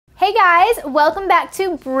Hey guys, welcome back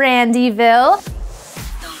to Brandyville.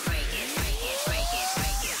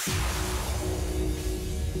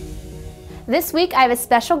 This week I have a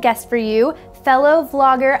special guest for you. Fellow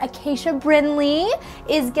vlogger Acacia Brinley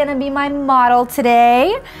is gonna be my model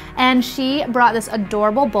today. And she brought this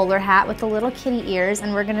adorable bowler hat with the little kitty ears,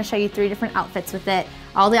 and we're gonna show you 3 different outfits with it.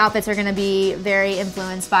 All the outfits are gonna be very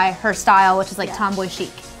influenced by her style, which is like tomboy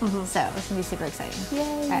chic. So it's gonna be super exciting. Yay.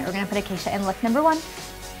 All right, we're gonna put Acacia in look number 1.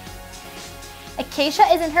 Acacia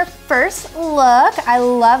is in her first look. I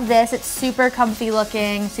love this. It's super comfy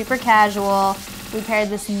looking, super casual. We paired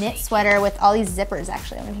this knit sweater with all these zippers,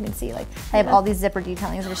 actually. I don't know if you can see, like, I have all these zipper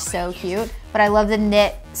detailing. They're so cute. But I love the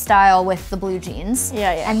knit style with the blue jeans.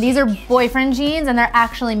 And these are boyfriend jeans, and they're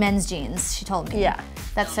actually men's jeans, she told me.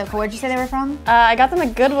 That's so cool. Where'd you say they were from? I got them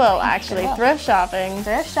at Goodwill, actually. Thrift shopping.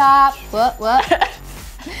 Thrift shop. What?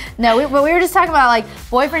 No, we were just talking about like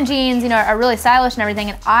boyfriend jeans, you know, are really stylish and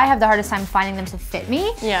everything, and I have the hardest time finding them to fit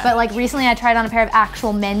me. But like recently I tried on a pair of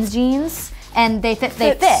actual men's jeans and they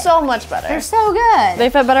fit. So much better. They're so good.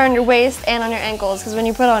 They fit better on your waist and on your ankles, because when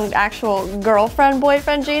you put on actual girlfriend,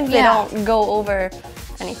 boyfriend jeans, they don't go over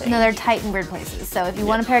anything. No, they're tight in weird places. So if you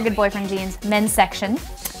want a pair of good boyfriend jeans, men's section.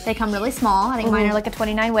 They come really small. I think mine are like a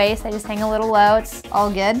 29 waist. They just hang a little low. It's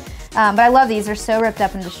all good. But I love these. They're so ripped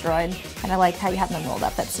up and destroyed. And I like how you have them rolled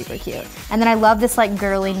up. That's super cute. And then I love this like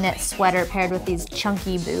girly knit sweater paired with these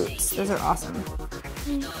chunky boots. Those are awesome.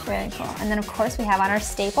 Very cool. And then of course we have on our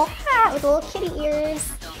staple hat with little kitty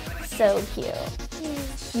ears. So cute.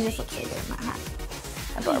 You just look so good in that hat.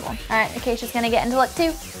 Adorable. All right, Acacia's gonna get into look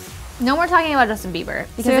 2. No more talking about Justin Bieber.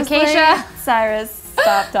 Because Acacia, Cyrus,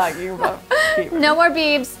 stop talking about Bieber. No more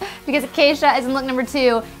beeps, because Acacia is in look number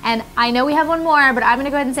 2, and I know we have one more, but I'm gonna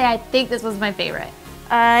go ahead and say I think this was my favorite.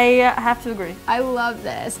 I have to agree. I love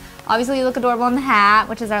this. Obviously you look adorable in the hat,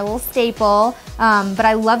 which is our little staple, but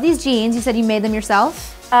I love these jeans. You said you made them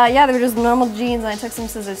yourself? Yeah, they were just normal jeans, and I took some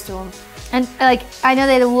scissors to them. And like, I know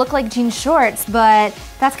they look like jean shorts, but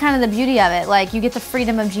that's kind of the beauty of it. Like, you get the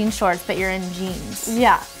freedom of jean shorts, but you're in jeans.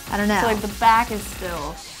 Yeah. I don't know. So like the back is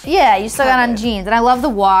still... Yeah, you still got on jeans. And I love the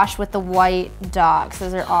wash with the white docs.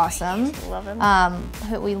 Those are awesome. Love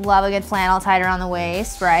them. We love a good flannel tied around the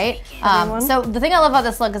waist, right? So the thing I love about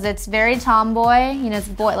this look is it's very tomboy. You know, it's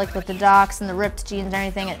boy, like with the docs and the ripped jeans and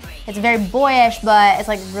everything. It's very boyish, but it's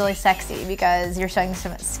like really sexy because you're showing so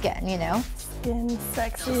much skin, you know? Skin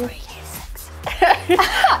sexy.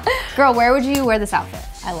 Girl, where would you wear this outfit?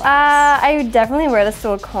 I love this. I would definitely wear this to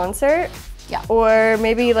a concert. Yeah. Or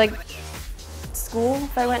maybe like school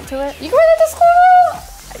if I went to it. You can wear that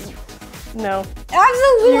to school? No.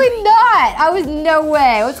 Absolutely not. I was no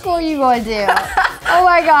way. What school are you going to? Oh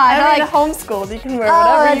my god. I mean, homeschooled. You can wear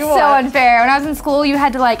whatever you want. That's so unfair. When I was in school, you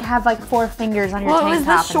had to like have like 4 fingers on your tank top. Well, it was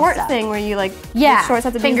the short thing where you like, the shorts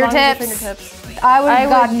have to be fingertips. I would have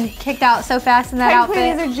gotten kicked out so fast in that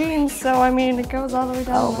outfit. These are jeans, so I mean, it goes all the way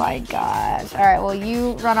down. Oh my gosh. All right, well,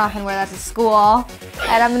 you run off and wear that to school,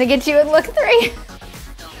 and I'm gonna get you in look 3.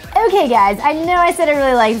 Okay guys, I know I said I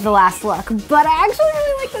really liked the last look, but I actually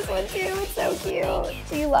really like this one too. It's so cute.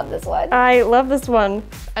 Do you love this one? I love this one.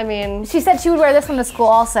 I mean... She said she would wear this one to school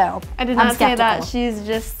also. I did not say that. She's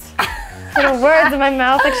just putting words in my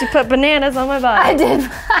mouth like she put bananas on my body.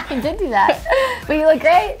 I did do that. But you look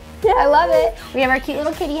great. Yeah, I love it. We have our cute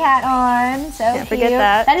little kitty hat on. So cute. Forget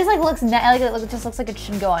that. That just like it just looks like it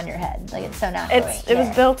should go on your head. Like it's so natural. It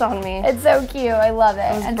was built on me. It's so cute. I love it.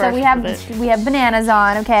 And so we have bananas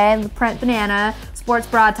on. Okay, the print banana, sports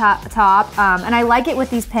bra top. And I like it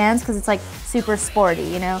with these pants because it's like super sporty.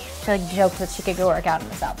 You know, she like joked that she could go work out in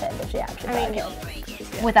this outfit, but she actually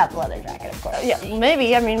without the leather jacket, of course. Yeah,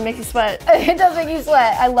 maybe. I mean, it makes you sweat. It does make you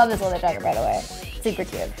sweat. I love this leather jacket, by the way. Super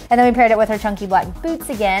cute. And then we paired it with her chunky black boots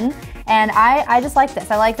again. And I just like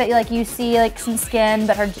this. I like that you see like some skin,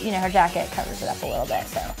 but her jacket covers it up a little bit,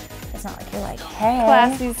 so it's not like you're like, hey.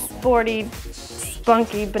 Classy, sporty,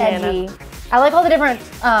 spunky banana. Edgy. I like all the different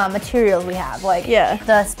materials we have, like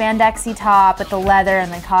the spandexy top with the leather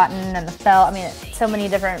and the cotton and the felt. I mean, so many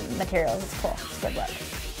different materials. It's cool. It's a good look.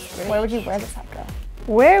 Where would you wear this up, girl?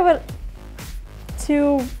 Where would...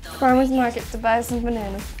 To farmer's market to buy some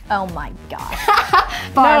bananas. Oh my gosh.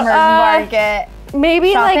 Farmer's market.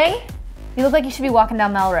 Maybe shopping? Like... You look like you should be walking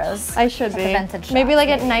down Melrose. I should be. Vintage shop, maybe like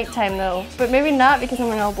at nighttime though. But maybe not because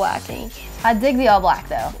I'm in all black. And... I dig the all black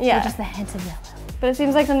though. Yeah. With just the hint of yellow. But it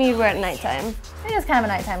seems like something you'd wear at nighttime. It is kind of a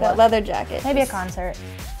nighttime look. That leather jacket. Maybe a concert.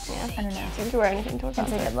 Yeah. I don't know. You could wear anything to a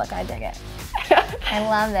concert. It's a good look. I dig it. I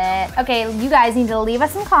love it. Okay, you guys need to leave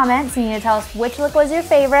us some comments. You need to tell us which look was your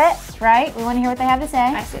favorite, right? We want to hear what they have to say.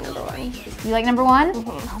 I say number 1. You like number 1?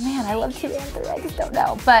 Oh man, I love 2 and 3. I just don't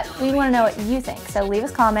know. But we want to know what you think. So leave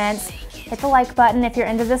us comments. Hit the like button if you're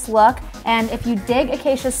into this look. And if you dig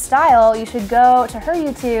Acacia's style, you should go to her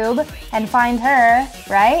YouTube and find her,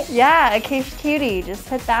 right? Yeah, Acacia Cutie. Just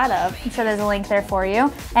hit that up. I'm sure there's a link there for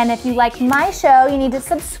you. And if you like my show, you need to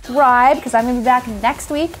subscribe because I'm going to be back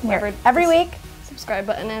next week. I'm here every week. Subscribe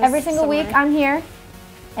button is every single week I'm here.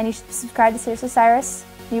 And you should subscribe to Cyrus with Cyrus.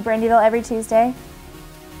 New Brandiville every Tuesday.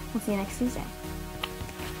 We'll see you next Tuesday.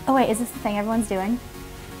 Oh wait, is this the thing everyone's doing?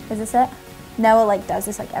 Is this it? Noah like does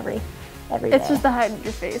this like every day. It's just to hide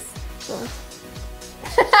your face. So.